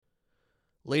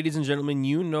Ladies and gentlemen,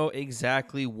 you know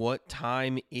exactly what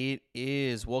time it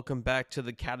is. Welcome back to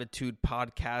the Catitude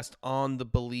podcast on the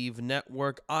Believe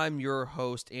Network. I'm your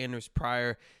host, Anders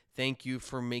Pryor. Thank you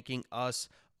for making us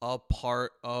a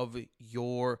part of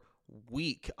your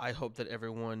week. I hope that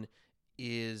everyone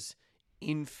is,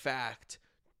 in fact,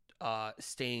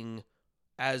 staying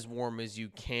as warm as you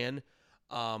can.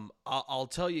 I'll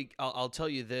tell you. I'll tell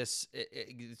you this.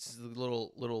 It's a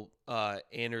little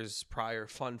Anders Pryor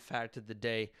fun fact of the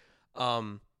day.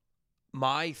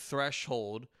 My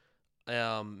threshold,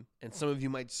 and some of you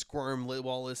might squirm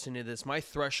while listening to this. My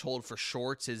threshold for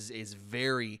shorts is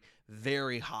very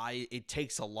very high. It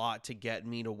takes a lot to get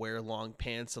me to wear long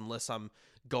pants unless I'm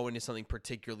going to something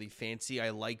particularly fancy.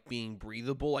 I like being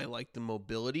breathable. I like the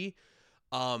mobility.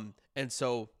 And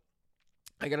so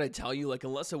I gotta tell you, like,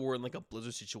 unless we're in like a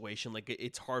blizzard situation, like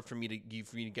it's hard for me to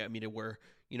get me to wear,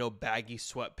 baggy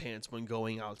sweatpants when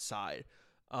going outside.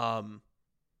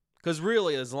 Because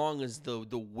really, as long as the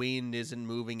wind isn't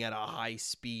moving at a high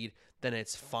speed, then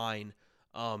it's fine.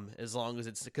 As long as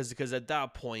it's because at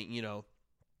that point,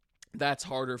 that's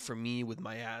harder for me with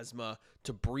my asthma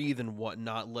to breathe and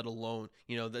whatnot. Let alone,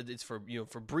 that it's for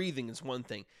breathing is one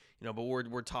thing, but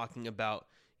we're talking about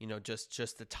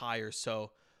just the tires. So.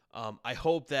 I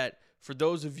hope that for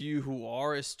those of you who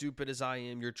are as stupid as I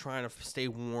am, you're trying to stay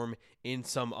warm in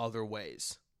some other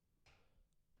ways.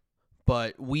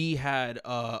 But we had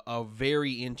a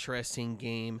very interesting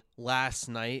game last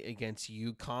night against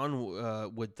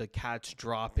UConn with the Cats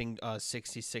dropping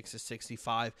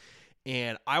 66-65,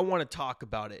 and I want to talk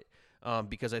about it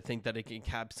because I think that it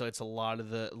encapsulates a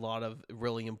lot of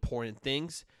really important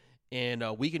things, and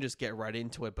we can just get right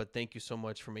into it. But thank you so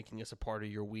much for making us a part of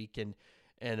your week, and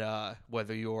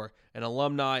whether you're an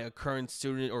alumni, a current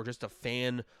student, or just a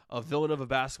fan of Villanova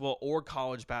basketball or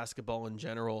college basketball in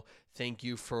general, thank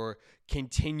you for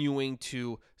continuing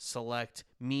to select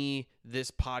me,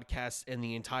 this podcast, and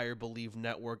the entire Believe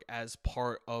Network as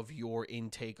part of your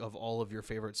intake of all of your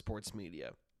favorite sports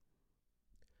media.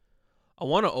 I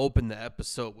want to open the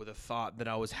episode with a thought that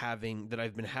I've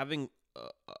been having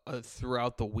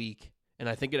throughout the week. And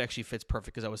I think it actually fits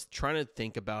perfect because I was trying to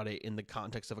think about it in the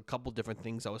context of a couple different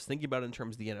things. I was thinking about it in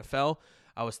terms of the NFL.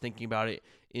 I was thinking about it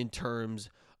in terms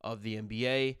of the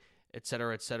NBA, et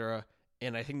cetera, et cetera.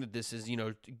 And I think that this is,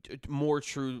 more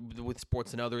true with sports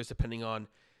than others, depending on,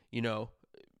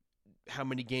 how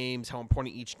many games, how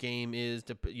important each game is,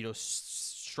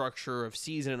 structure of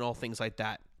season and all things like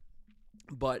that.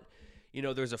 But,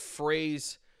 there's a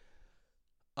phrase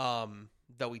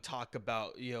that we talk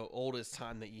about, oldest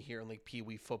time that you hear in like Pee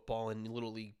Wee football and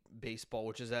Little League baseball,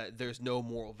 which is that there's no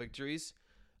moral victories,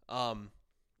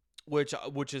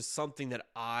 which is something that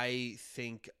I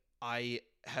think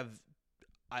I've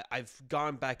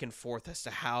gone back and forth as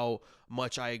to how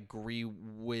much I agree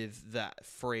with that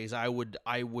phrase. I would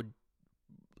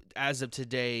as of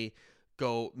today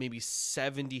go maybe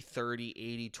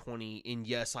 70-30, 80-20, and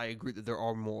yes, I agree that there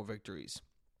are moral victories.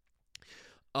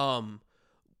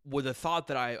 With the thought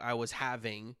that I was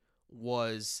having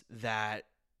was that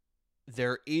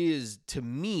there is, to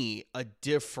me, a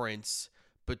difference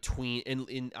between,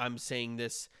 and I'm saying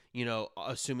this,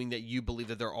 assuming that you believe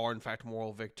that there are, in fact,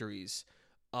 moral victories,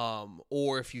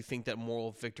 or if you think that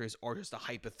moral victories are just a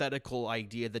hypothetical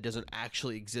idea that doesn't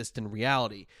actually exist in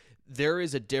reality. There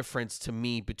is a difference, to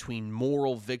me, between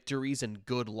moral victories and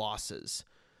good losses.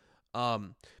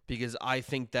 Because I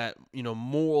think that,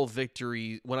 moral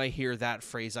victory, when I hear that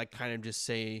phrase, I kind of just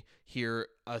hear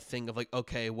a thing of like,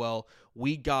 okay, well,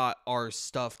 we got our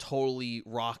stuff totally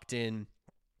rocked in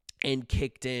and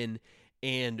kicked in.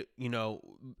 And,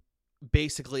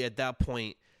 basically at that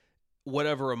point,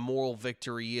 whatever a moral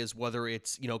victory is, whether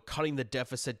it's, cutting the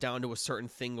deficit down to a certain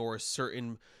thing or a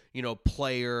certain,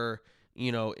 player,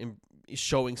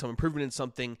 showing some improvement in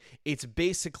something, it's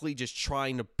basically just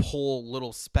trying to pull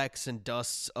little specks and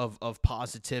dusts of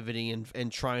positivity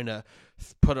and trying to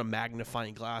put a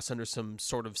magnifying glass under some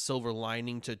sort of silver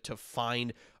lining to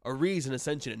find a reason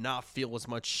essentially to not feel as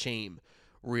much shame,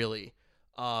 really.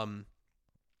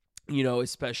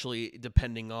 Especially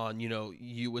depending on,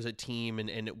 you as a team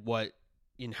and what,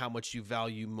 in how much you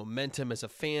value momentum as a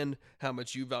fan, how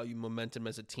much you value momentum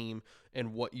as a team,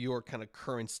 and what your kind of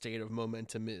current state of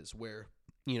momentum is, where,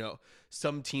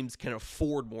 some teams can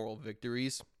afford moral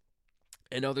victories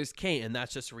and others can't, and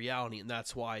that's just reality, and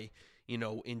that's why,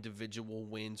 individual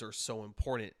wins are so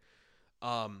important.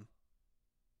 But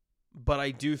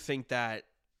I do think that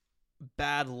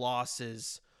bad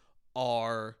losses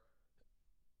are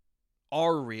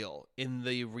real in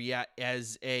the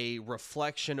as a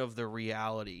reflection of the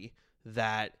reality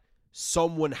that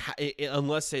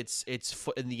unless it's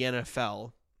in the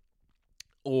NFL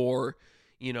or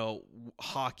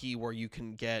hockey where you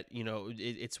can get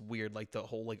it's weird, like the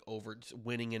whole like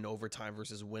winning in overtime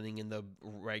versus winning in the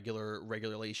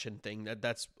regulation thing.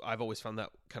 That's I've always found that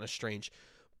kind of strange,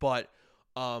 but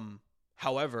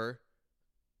however,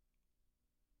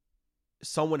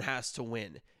 someone has to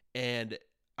win, and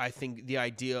I think the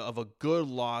idea of a good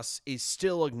loss is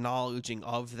still acknowledging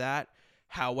of that.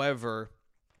 However,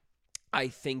 I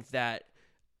think that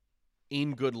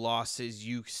in good losses,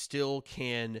 you still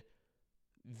can.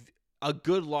 A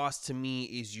good loss to me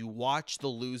is you watch the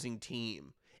losing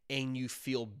team and you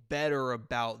feel better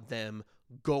about them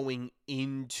going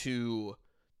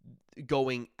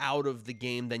out of the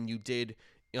game than you did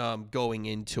going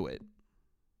into it.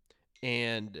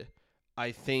 And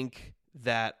I think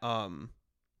that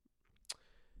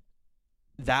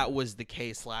that was the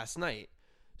case last night.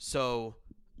 So,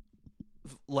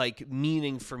 like,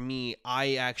 meaning for me,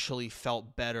 I actually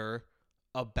felt better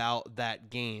about that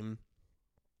game.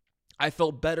 I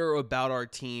felt better about our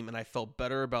team, and I felt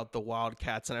better about the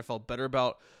Wildcats, and I felt better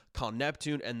about Cal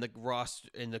Neptune and the roster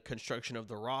and the construction of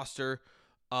the roster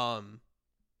than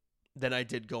I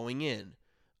did going in.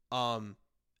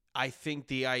 I think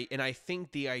the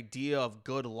idea of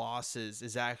good losses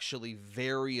is actually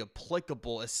very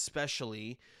applicable,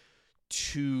 especially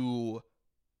to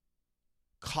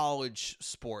college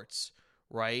sports,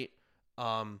 right?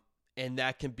 And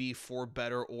that can be for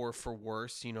better or for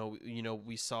worse.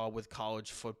 We saw with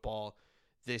college football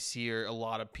this year, a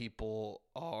lot of people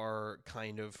were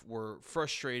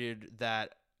frustrated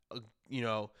that,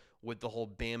 with the whole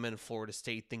Bama and Florida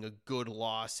State thing, a good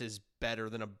loss is better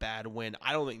than a bad win.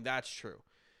 I don't think that's true.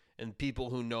 And people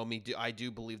who know me, I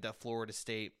do believe that Florida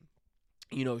State,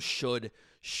 should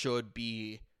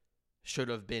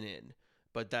have been in.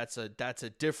 But that's a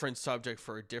different subject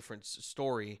for a different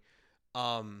story.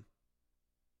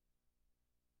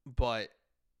 But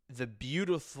the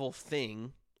beautiful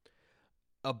thing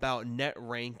about net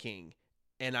ranking,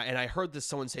 and I heard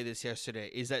someone say this yesterday,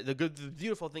 is that the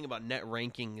beautiful thing about net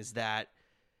ranking is that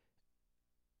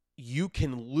you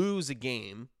can lose a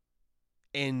game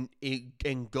and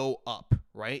go up,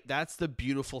 right? That's the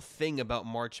beautiful thing about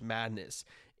March Madness,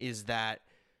 is that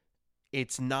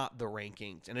it's not the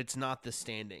rankings and it's not the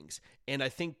standings. And I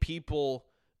think people,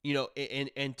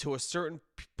 and to a certain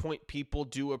point, people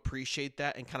do appreciate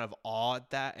that and kind of awe at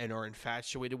that and are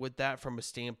infatuated with that from a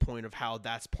standpoint of how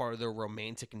that's part of the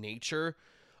romantic nature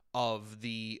of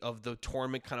the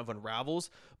tournament kind of unravels.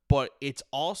 But it's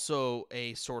also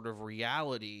a sort of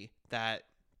reality that,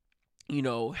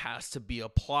 has to be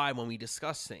applied when we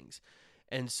discuss things.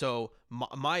 And so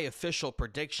my official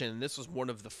prediction, this was one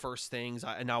of the first things,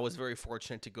 and I was very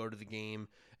fortunate to go to the game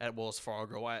at Wells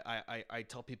Fargo. I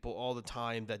tell people all the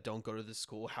time that don't go to this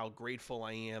school how grateful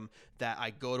I am that I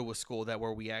go to a school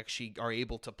where we actually are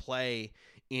able to play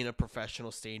in a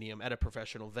professional stadium at a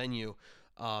professional venue.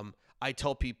 I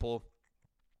tell people,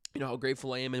 how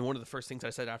grateful I am, and one of the first things I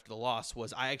said after the loss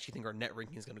was I actually think our net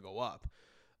ranking is going to go up.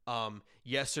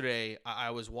 Yesterday,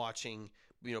 I was watching,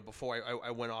 before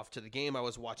I went off to the game, I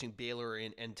was watching Baylor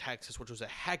and Texas, which was a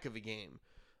heck of a game.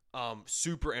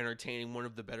 Super entertaining, one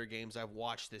of the better games I've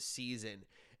watched this season.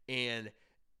 And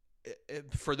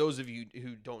for those of you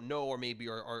who don't know, or maybe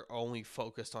are only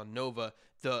focused on Nova,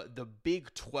 the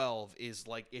Big 12 is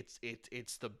like it's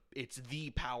the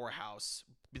powerhouse,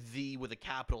 the with a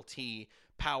capital T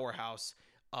powerhouse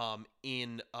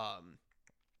in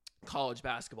college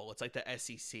basketball. It's like the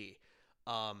SEC.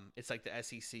 It's like the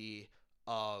SEC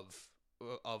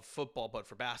of football, but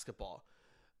for basketball.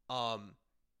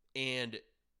 And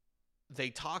they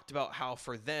talked about how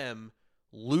for them,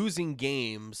 losing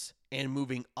games and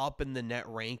moving up in the net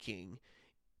ranking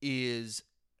is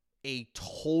a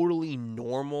totally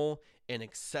normal and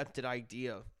accepted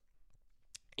idea.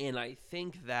 And I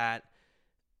think that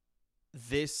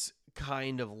this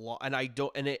kind of and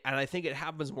I think it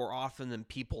happens more often than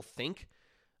people think.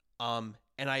 And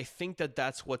I think that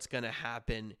that's what's going to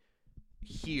happen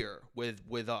here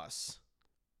with us.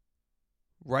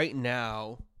 Right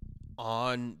now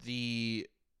on the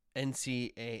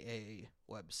NCAA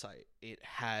website, it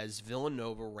has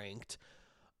Villanova ranked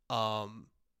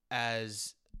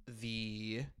as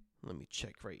the, let me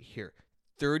check right here,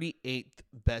 38th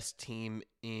best team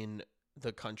in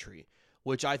the country,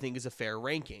 which I think is a fair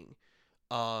ranking.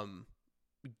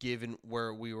 Given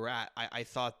where we were at, I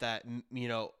thought that,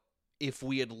 if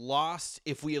we had lost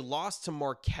to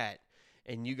Marquette,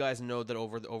 and you guys know that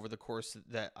over the course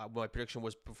that my prediction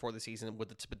was before the season with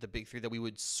the big three that we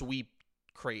would sweep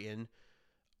Creighton,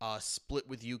 split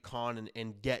with UConn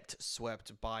and get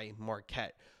swept by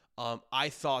Marquette. I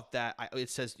thought that it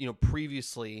says,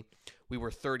 previously we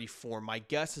were 34. My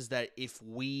guess is that if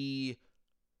we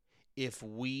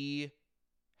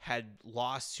had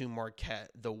lost to Marquette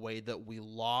the way that we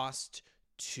lost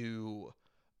to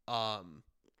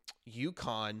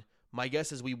UConn, my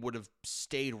guess is we would have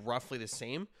stayed roughly the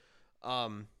same.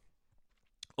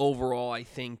 Overall, I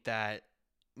think that,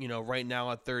 right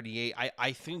now at 38,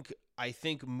 I think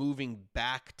moving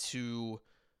back to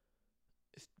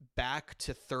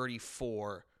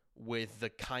 34 with the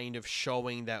kind of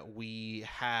showing that we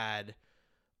had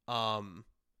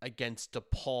against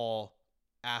DePaul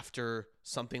after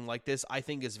something like this, I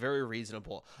think is very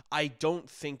reasonable. I don't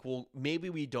think maybe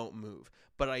we don't move,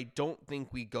 but I don't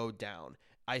think we go down.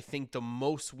 I think the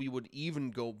most we would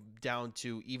even go down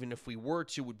to, even if we were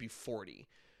to, would be 40.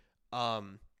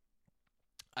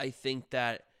 I think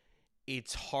that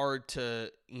it's hard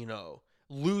to,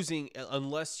 losing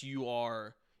unless you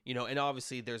are, and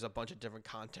obviously there's a bunch of different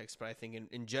contexts, but I think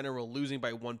in general, losing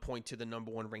by 1 point to the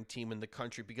number one ranked team in the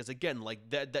country, because again,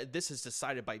 like that this is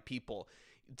decided by people.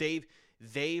 They've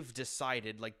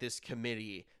decided, like this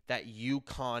committee, that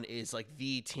UConn is like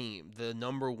the team, the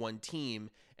number one team,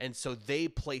 and so they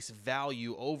place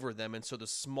value over them, and so the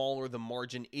smaller the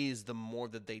margin is, the more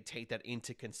that they take that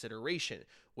into consideration,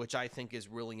 which I think is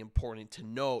really important to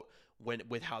note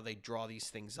with how they draw these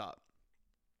things up.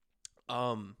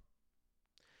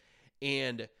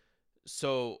 And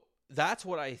so that's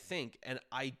what I think, and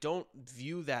I don't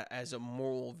view that as a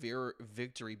moral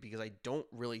victory, because I don't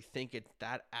really think it's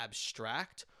that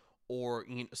abstract or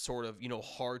sort of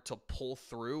hard to pull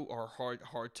through, or hard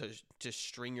to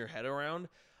string your head around.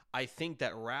 I think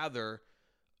that rather,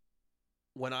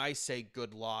 when I say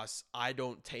good loss, I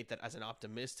don't take that as an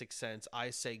optimistic sense.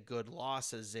 I say good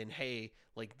loss as in, hey,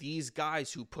 like these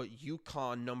guys who put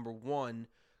UConn number one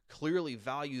clearly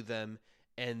value them,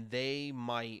 and they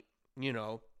might,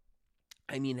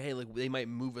 hey, like they might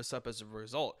move us up as a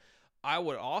result. I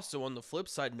would also, on the flip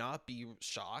side, not be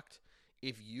shocked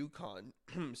if UConn,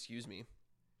 excuse me,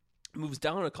 moves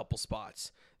down a couple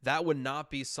spots. That would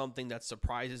not be something that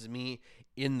surprises me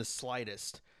in the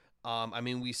slightest.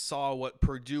 We saw what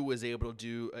Purdue was able to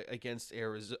do against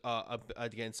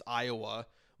against Iowa,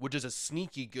 which is a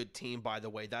sneaky good team, by the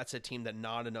way. That's a team that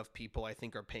not enough people, I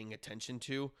think, are paying attention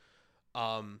to.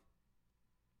 I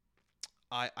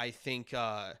think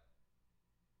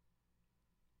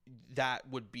that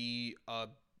would be a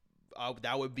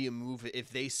move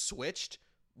if they switched.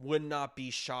 Would not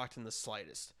be shocked in the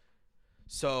slightest.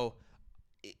 So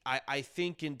I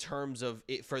think in terms of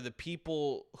it, for the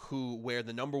people where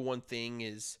the number one thing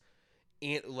is,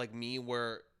 like me,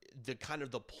 where the kind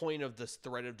of the point of this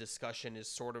thread of discussion is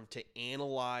sort of to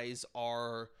analyze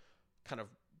our kind of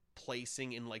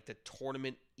placing in like the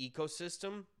tournament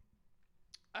ecosystem.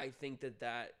 I think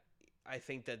that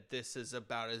this is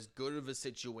about as good of a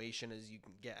situation as you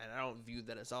can get, and I don't view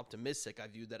that as optimistic. I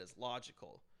view that as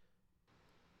logical.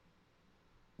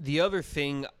 The other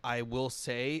thing I will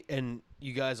say, and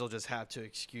you guys will just have to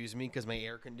excuse me because my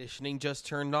air conditioning just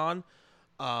turned on.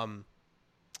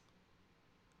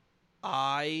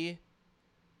 I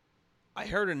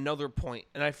heard another point,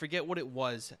 and I forget what it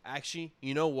was. Actually,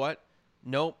 you know what?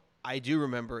 Nope, I do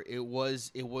remember. It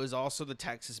was also the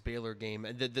Texas Baylor game.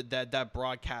 That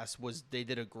broadcast was, they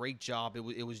did a great job.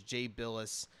 It was Jay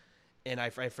Billis, and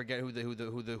I forget who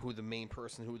the main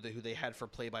person who they had for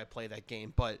play-by-play that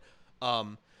game, but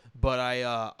I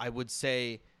would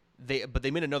say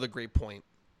they made another great point,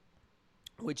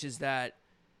 which is that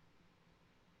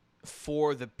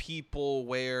for the people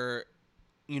where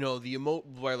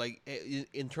where like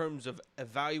in terms of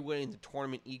evaluating the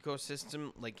tournament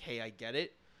ecosystem, like, hey, I get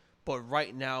it, but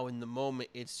right now in the moment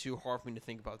it's too hard for me to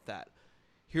think about that.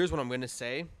 Here's what I'm going to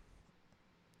say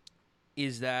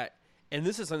is that, and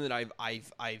this is something that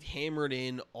I've hammered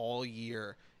in all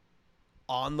year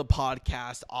on the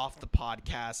podcast, off the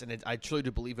podcast, and I truly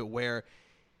do believe it, where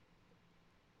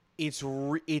it's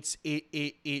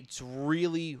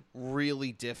really,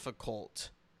 really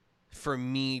difficult for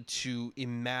me to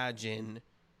imagine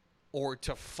or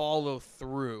to follow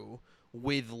through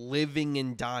with living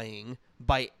and dying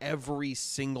by every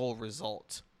single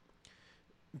result.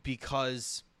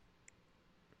 Because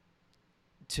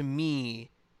to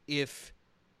me, if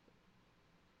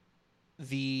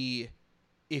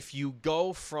you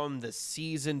go from the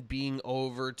season being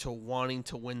over to wanting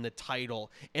to win the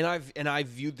title, and I've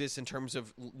viewed this in terms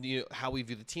of how we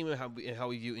view the team and how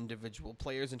we view individual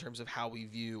players, in terms of how we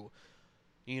view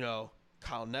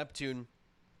Kyle Neptune,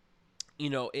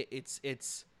 it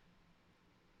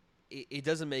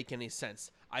doesn't make any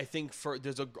sense. I think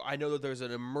I know that there's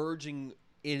an emerging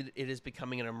it is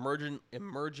becoming an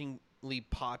emergingly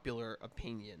popular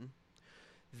opinion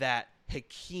that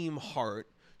Hakeem Hart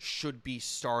should be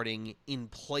starting in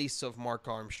place of Mark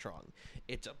Armstrong.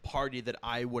 It's a party that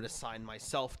I would assign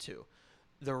myself to.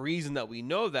 The reason that we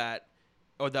know that,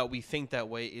 or that we think that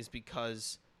way, is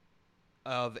because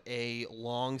of a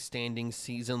long-standing,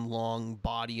 season-long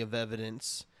body of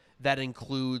evidence that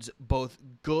includes both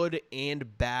good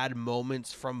and bad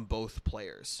moments from both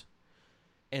players.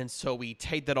 And so we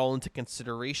take that all into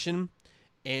consideration,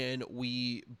 and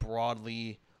we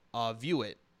broadly view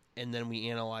it, and then we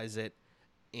analyze it,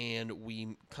 and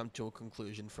we come to a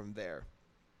conclusion from there.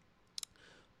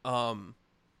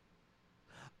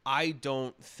 I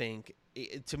don't think,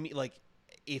 to me, like,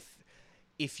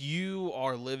 if you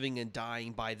are living and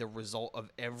dying by the result of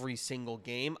every single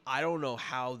game, I don't know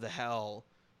how the hell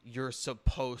you're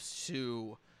supposed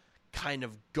to kind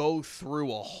of go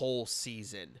through a whole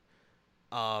season.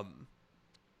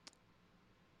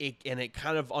 It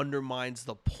kind of undermines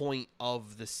the point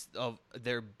of this, of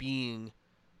there being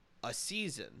a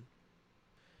season,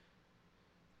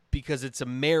 because it's a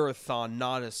marathon,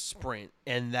 not a sprint,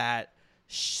 and that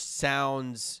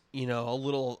sounds, a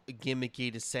little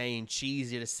gimmicky to say and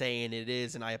cheesy to say, and it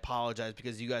is, and I apologize,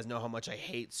 because you guys know how much I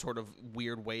hate sort of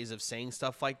weird ways of saying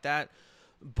stuff like that.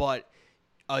 But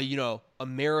a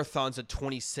marathon's a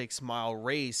 26-mile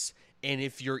race, and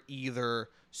if you're either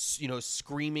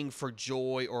screaming for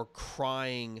joy or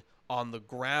crying on the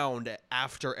ground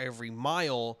after every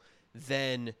mile,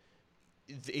 then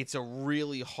it's a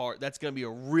really hard. That's going to be a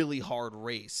really hard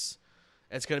race.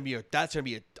 That's going to be a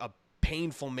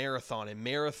painful marathon, and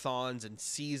marathons and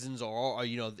seasons are,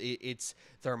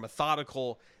 they're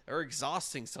methodical. They're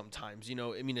exhausting sometimes.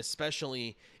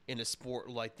 Especially in a sport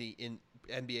like in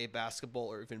NBA basketball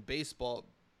or even baseball.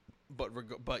 But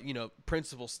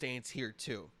principle stands here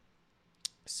too.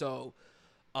 So,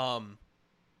 and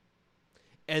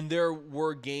there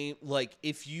were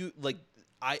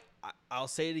I'll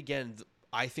say it again.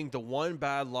 I think the one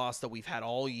bad loss that we've had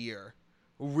all year,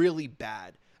 really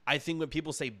bad. I think when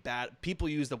people say bad, people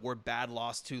use the word bad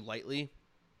loss too lightly.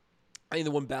 I think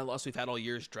the one bad loss we've had all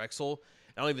year is Drexel.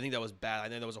 I don't even think that was bad. I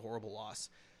think that was a horrible loss.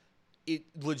 It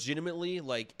legitimately,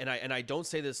 and I don't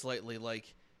say this lightly,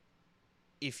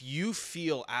 if you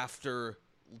feel after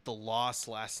the loss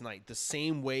last night the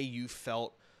same way you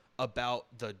felt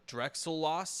about the Drexel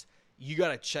loss, you got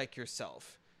to check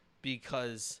yourself,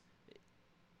 because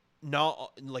not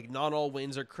all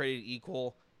wins are created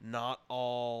equal. Not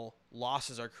all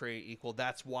losses are created equal.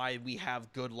 That's why we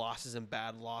have good losses and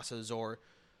bad losses, or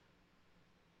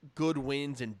good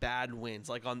wins and bad wins.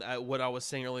 Like on what I was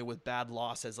saying earlier with bad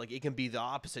losses, it can be the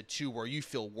opposite too, where you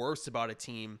feel worse about a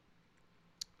team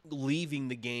leaving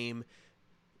the game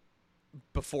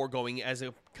before going,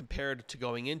 compared to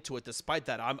going into it. Despite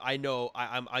that, I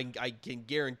can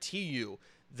guarantee you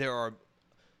there are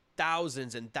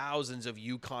thousands and thousands of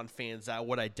UConn fans that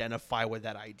would identify with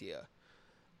that idea.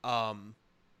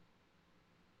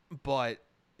 But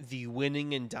the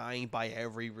winning and dying by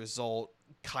every result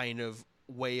kind of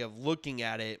way of looking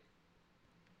at it,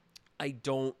 I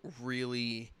don't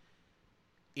really.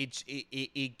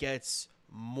 It gets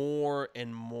more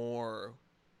and more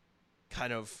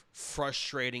kind of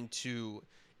frustrating to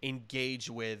engage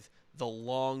with the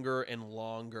longer and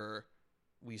longer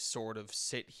we sort of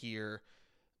sit here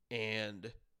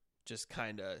and just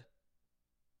kind of,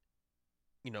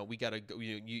 we got to go,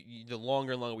 the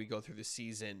longer and longer we go through the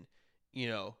season,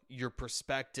 your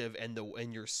perspective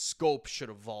and your scope should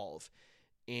evolve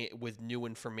with new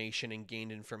information and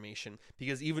gained information,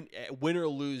 because even win or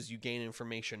lose, you gain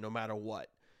information no matter what.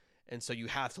 And so you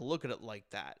have to look at it like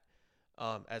that,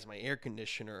 as my air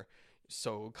conditioner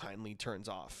so kindly turns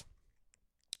off.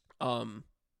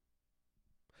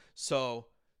 So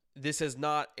this is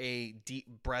not a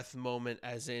deep breath moment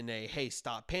as in a, hey,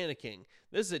 stop panicking.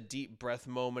 This is a deep breath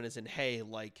moment as in, hey,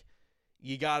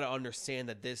 you got to understand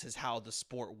that this is how the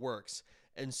sport works.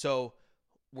 And so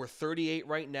we're 38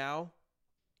 right now.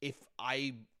 If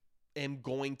I am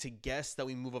going to guess that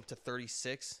we move up to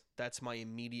 36, that's my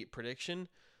immediate prediction.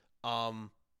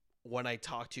 When I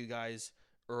talk to you guys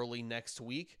early next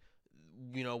week,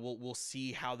 we'll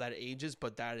see how that ages,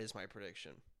 but that is my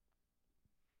prediction.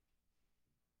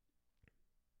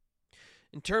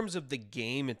 In terms of the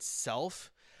game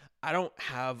itself, I don't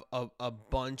have a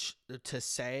bunch to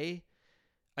say.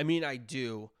 I mean, I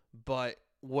do, but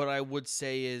what I would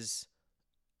say is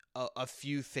a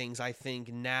few things. I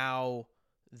think now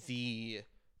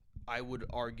I would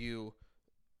argue,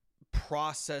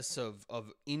 process of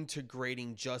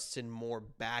integrating Justin Moore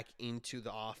back into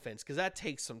the offense, because that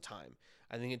takes some time.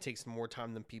 I think it takes more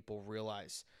time than people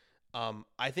realize.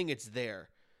 I think it's there.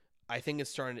 I think it's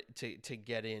starting to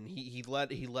get in. He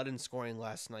led in scoring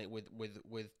last night with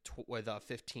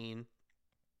 15.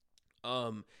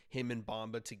 Him and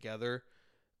Bamba together.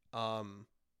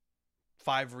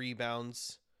 5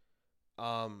 rebounds.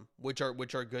 Which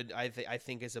are good. I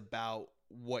think is about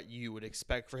what you would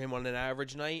expect for him on an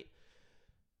average night.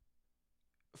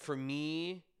 For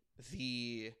me,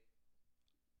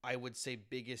 I would say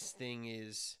biggest thing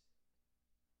is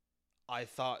I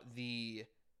thought the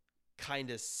kind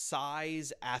of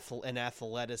size and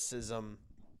athleticism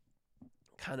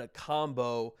kind of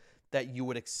combo that you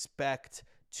would expect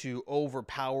to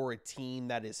overpower a team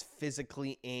that is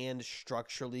physically and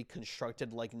structurally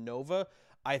constructed like Nova,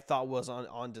 I thought was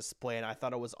on display, and I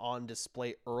thought it was on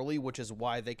display early, which is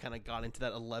why they kind of got into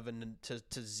that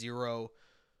 11-0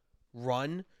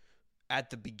 run at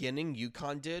the beginning.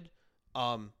 UConn did.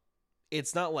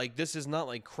 It's not like this is not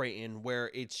like Creighton where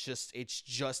it's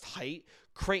just height.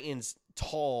 Creighton's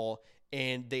tall,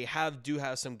 and they do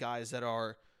have some guys that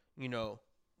are,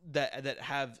 that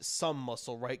have some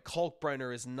muscle, right?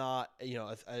 Kalkbrenner is not, they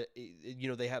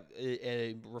have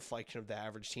a reflection of the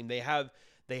average team. They have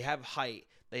height,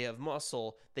 they have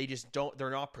muscle. They just don't.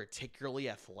 They're not particularly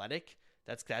athletic.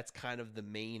 That's kind of the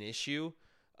main issue.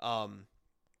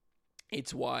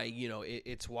 It's why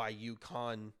it's why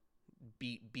UConn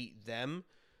beat them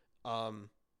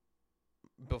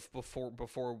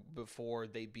before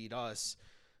they beat us.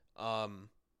 And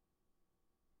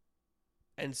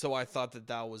so I thought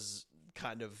that was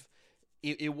kind of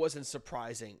it wasn't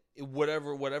surprising.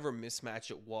 Whatever mismatch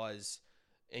it was,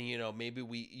 and maybe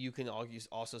you can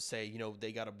also say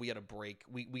we got a break.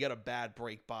 We got a bad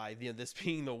break by this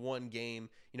being the one game,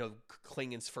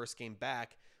 Klingen's first game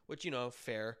back, which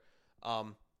fair.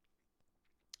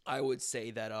 I would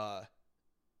say that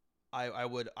I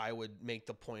would make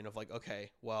the point of like,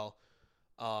 okay, well,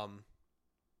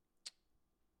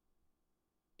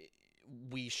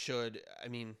 we should. I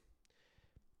mean,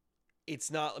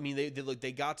 it's not. I mean,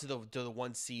 they got to the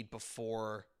 1 seed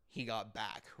before he got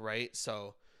back, right?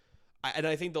 So,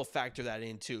 I think they'll factor that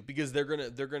in too, because they're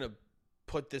gonna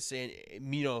put this in.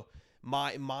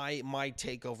 My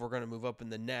take of we're gonna move up in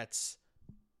the Nets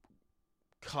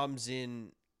comes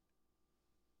in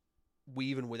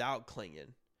even without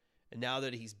Klingen, and now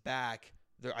that he's back,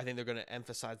 I think they're going to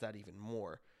emphasize that even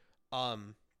more. I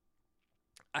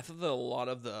thought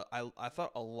that I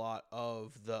thought a lot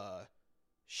of the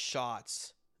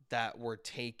shots that were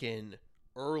taken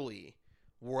early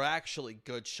were actually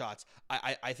good shots.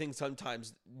 I think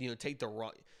sometimes take the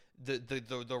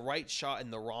right shot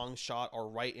and the wrong shot are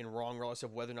right and wrong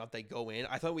relative whether or not they go in.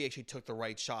 I thought we actually took the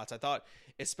right shots. I thought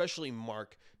especially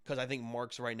Mark, because I think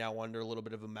Mark's right now under a little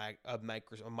bit of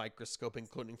a microscope,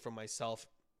 including from myself.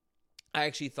 I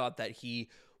actually thought that he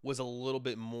was a little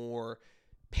bit more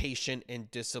patient and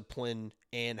disciplined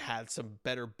and had some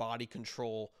better body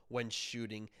control when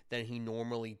shooting than he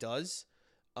normally does,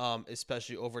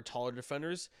 especially over taller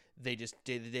defenders. They just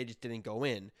didn't go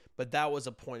in, but that was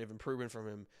a point of improvement from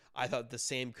him. I thought the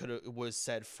same was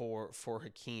said for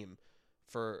Hakeem,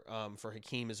 for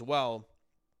Hakeem as well.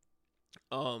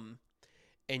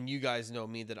 And you guys know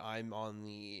me that I'm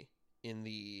in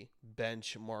the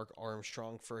bench Mark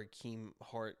Armstrong for Hakeem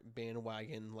Hart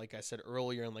bandwagon, like I said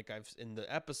earlier, and like I've in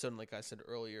the episode, and like I said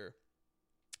earlier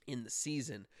in the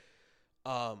season.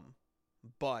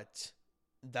 But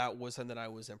that was something that I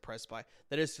was impressed by.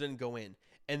 That just didn't go in,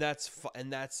 and that's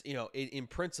in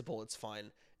principle it's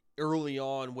fine. Early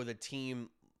on with a team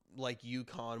like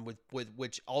UConn, with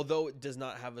which, although it does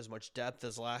not have as much depth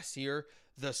as last year,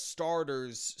 the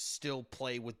starters still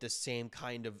play with the same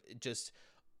kind of just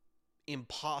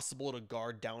impossible to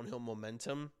guard downhill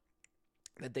momentum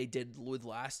that they did with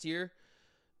last year.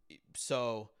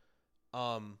 So,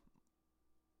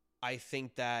 I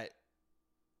think that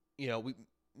we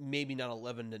maybe not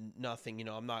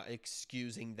 11-0. I'm not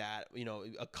excusing that.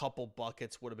 A couple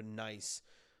buckets would have been nice,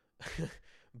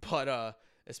 but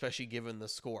especially given the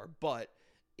score. But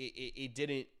it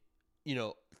didn't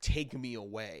take me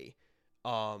away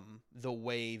the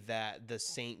way that the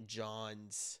St.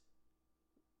 John's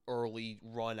early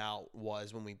run out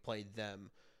was when we played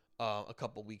them a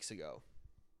couple weeks ago.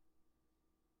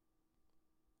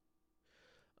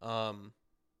 I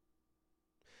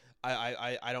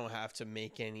don't have to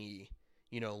make any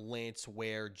Lance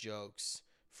Ware jokes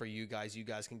for you guys. You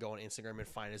guys can go on Instagram and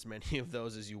find as many of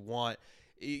those as you want.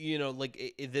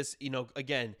 This,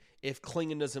 again, if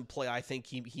Klingen doesn't play, I think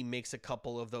he makes a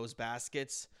couple of those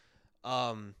baskets.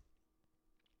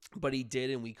 But he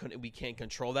did, and we can't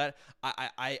control that.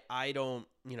 I don't,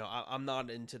 I'm not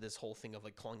into this whole thing of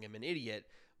like calling him an idiot,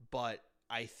 but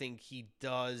I think he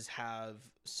does have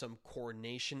some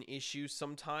coordination issues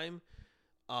sometime.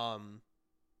 Um,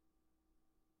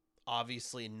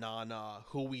 Obviously, Nana,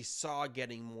 who we saw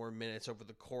getting more minutes over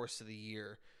the course of the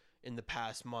year in the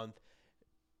past month,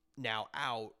 now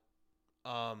out.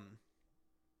 Um,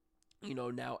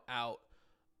 now out.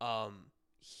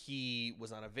 He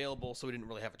was not available, so we didn't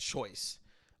really have a choice.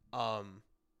 Um,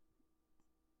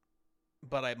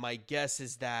 but my guess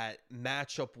is that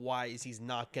matchup wise, he's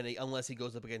not gonna, unless he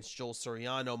goes up against Joel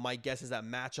Soriano. My guess is that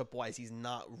matchup wise, he's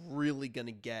not really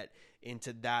gonna get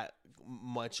into that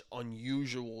much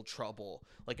unusual trouble,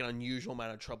 like an unusual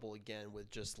amount of trouble again with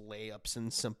just layups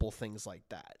and simple things like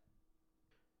that.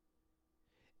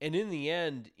 And in the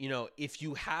end, if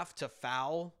you have to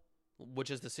foul, which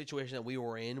is the situation that we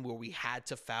were in where we had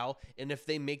to foul, and if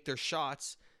they make their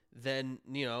shots, then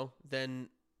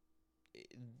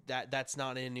that's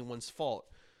not anyone's fault.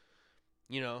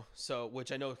 So,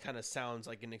 which I know kind of sounds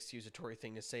like an excusatory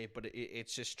thing to say, but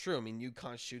it's just true. I mean,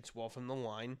 UConn shoots well from the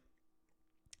line.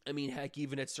 I mean, heck,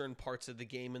 even at certain parts of the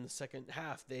game in the second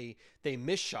half, they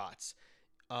miss shots.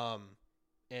 But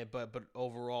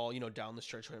overall, down the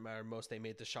stretch when it mattered most, they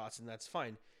made the shots, and that's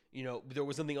fine. There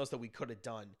was something else that we could have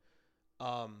done.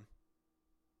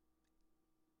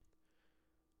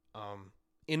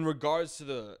 In regards to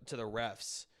the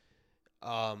refs,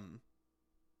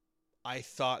 I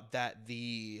thought that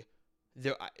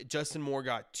Justin Moore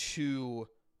got 2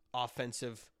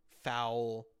 offensive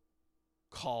foul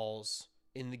calls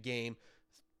in the game.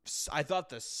 I thought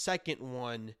the second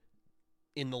one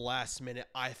in the last minute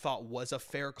I thought was a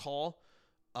fair call.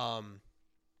 I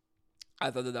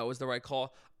thought that was the right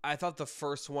call. I thought the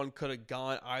first one could have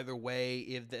gone either way.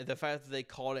 If the fact that they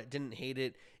called it, didn't hate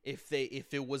it. If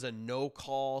it was a no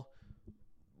call,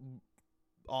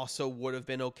 also would have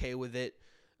been okay with it.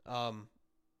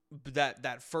 But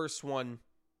that first one,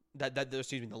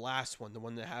 the last one, the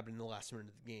one that happened in the last minute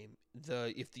of the game,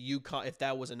 if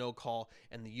that was a no call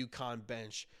and the UConn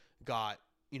bench got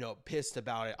pissed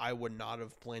about it, I would not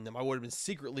have blamed them. I would have been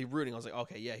secretly rooting. I was like,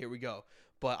 okay, yeah, here we go.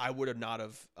 But I would have not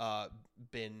have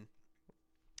been.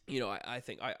 I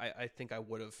think I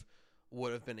would have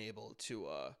been able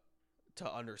to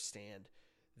understand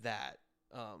that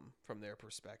from their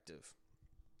perspective.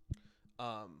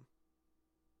 I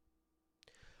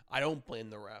don't blame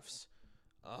the refs.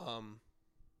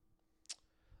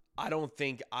 I don't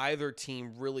think either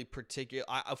team really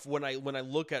when I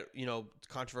look at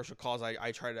controversial calls,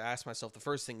 I try to ask myself, the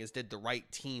first thing is, did the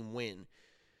right team win?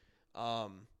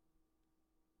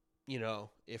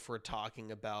 If we're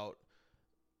talking about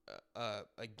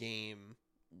a game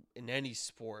in any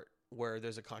sport where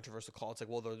there's a controversial call, it's like,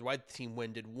 well, the right team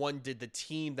win. Did the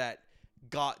team that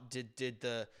did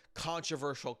the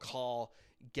controversial call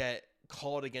get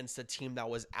called against a team that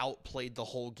was outplayed the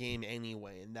whole game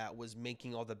anyway and that was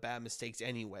making all the bad mistakes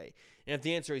anyway? And if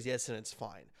the answer is yes, then it's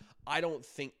fine. I don't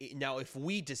think now, if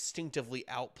we distinctively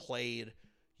outplayed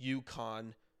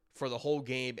UConn for the whole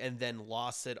game and then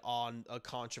lost it on a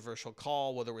controversial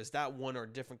call, whether it was that one or a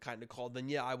different kind of call, then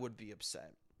yeah, I would be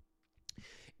upset.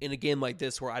 In a game like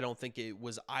this where I don't think it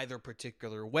was either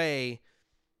particular way,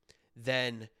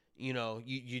 then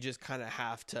you just kind of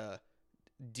have to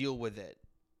deal with it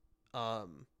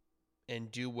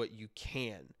and do what you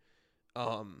can,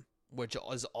 which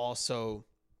is also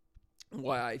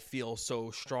why I feel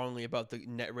so strongly about the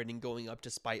net rating going up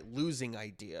despite losing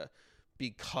idea,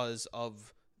 because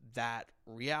of that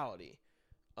reality.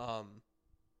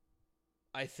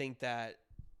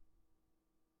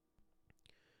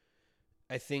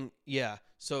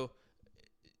 So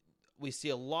we see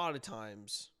a lot of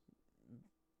times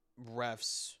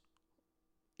refs,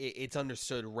 it's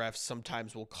understood refs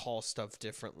sometimes will call stuff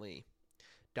differently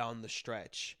down the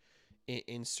stretch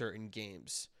in certain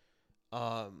games.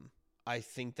 I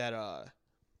think that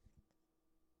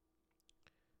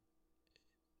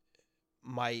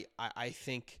I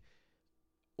think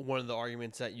one of the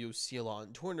arguments that you see a lot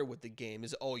on Twitter with the game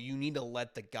is, oh, you need to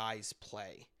let the guys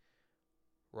play,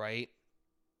 right?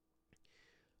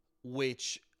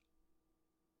 Which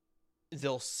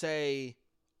they'll say,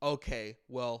 okay,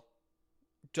 well,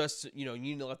 just, you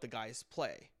need to let the guys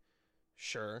play.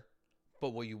 Sure. But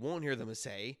what you won't hear them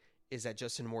say is that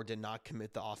Justin Moore did not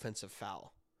commit the offensive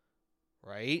foul,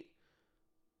 right?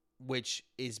 Which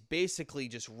is basically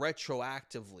just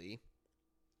retroactively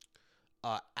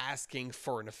asking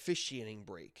for an officiating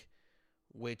break,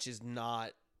 which is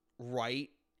not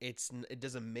right. It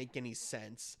doesn't make any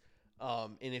sense.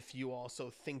 And if you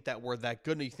also think that we're that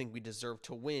good and you think we deserve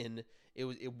to win, it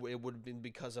would have been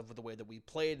because of the way that we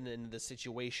played and the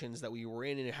situations that we were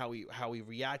in and how we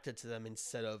reacted to them,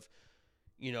 instead of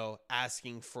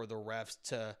asking for the refs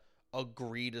to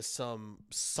agree to some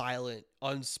silent,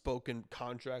 unspoken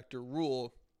contract or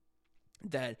rule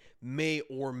that may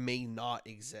or may not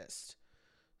exist.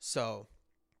 So,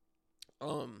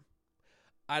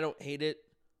 I don't hate it.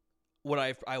 What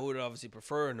I would obviously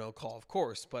prefer a no call, of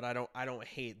course, but I don't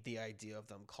hate the idea of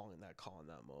them calling that call in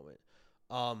that moment.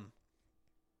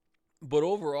 But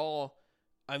overall,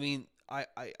 I mean, I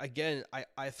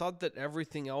thought that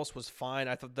everything else was fine.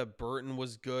 I thought that Burton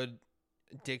was good.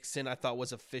 Dixon, I thought,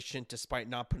 was efficient despite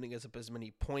not putting us up as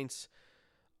many points.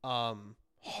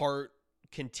 Hart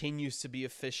continues to be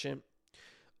efficient.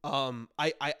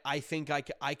 I think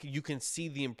you can see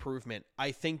the improvement.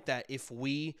 I think that if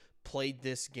we played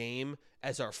this game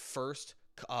as our first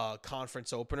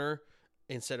conference opener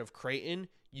instead of Creighton,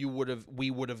 we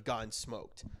would have gotten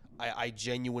smoked. I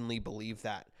genuinely believe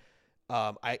that.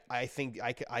 I think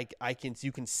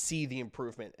you can see the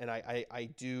improvement, and I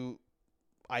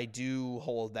do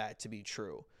hold that to be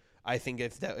true. I think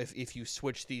if you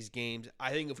switch these games,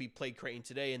 I think if we played Creighton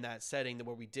today in that setting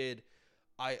where we did,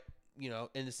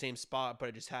 in the same spot, but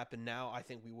it just happened now, I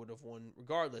think we would have won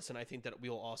regardless. And I think that we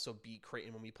will also beat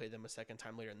Creighton when we play them a second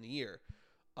time later in the year.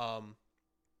 But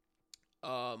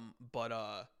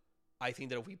I think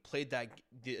that if we played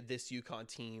this UConn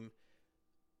team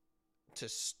to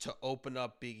open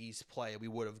up Big East play, we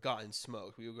would have gotten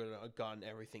smoked. We would have gotten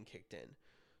everything kicked in.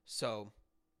 So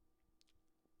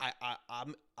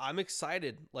I'm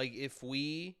excited. Like if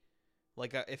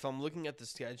I'm looking at the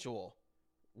schedule,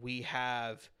 we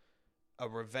have a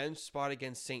revenge spot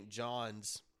against St.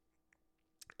 John's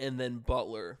and then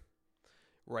Butler,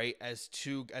 right, as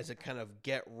a kind of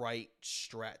get right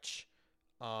stretch.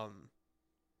 And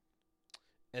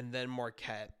then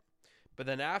Marquette. But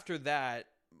then after that,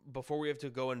 before we have to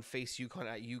go and face UConn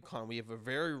at UConn, we have a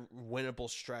very winnable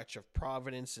stretch of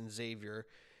Providence and Xavier.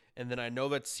 And then I know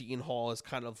that Seton Hall is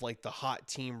kind of like the hot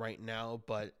team right now,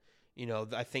 but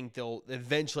I think they'll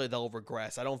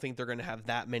regress. I don't think they're going to have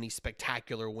that many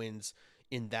spectacular wins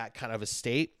in that kind of a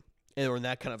state or in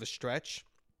that kind of a stretch.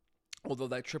 Although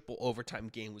that triple overtime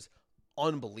game was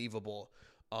unbelievable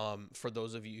for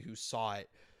those of you who saw it.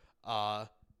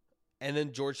 And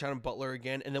then Georgetown and Butler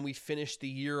again. And then we finished the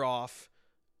year off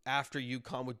after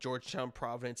UConn with Georgetown,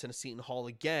 Providence, and Seton Hall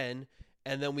again.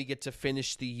 And then we get to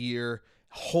finish the year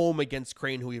home against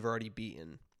Creighton, who we've already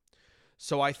beaten.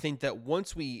 So I think that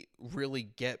once we really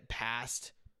get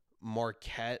past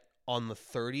Marquette on the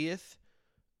 30th,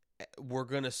 we're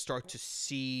going to start to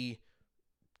see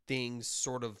things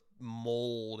sort of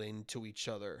mold into each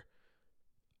other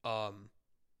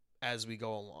as we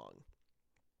go along.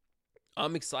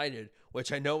 I'm excited,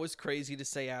 which I know is crazy to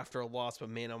say after a loss, but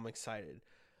man, I'm excited.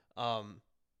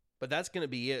 But that's going to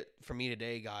be it for me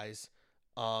today, guys.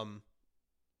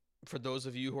 For those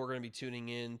of you who are going to be tuning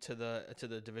in to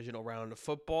the divisional round of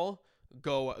football,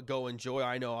 go enjoy.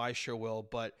 I know I sure will.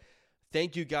 But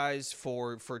thank you guys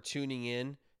for tuning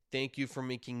in. Thank you for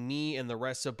making me and the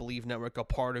rest of Believe Network a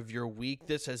part of your week.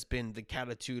 This has been the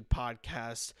Catitude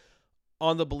podcast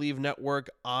on the Believe Network.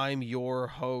 I'm your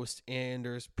host,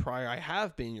 Anders Pryor. I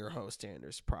have been your host,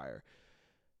 Anders Pryor.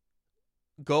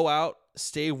 Go out,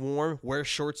 stay warm, wear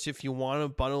shorts if you want to,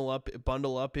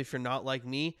 bundle up if you're not like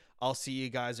me. I'll see you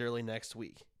guys early next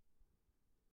week.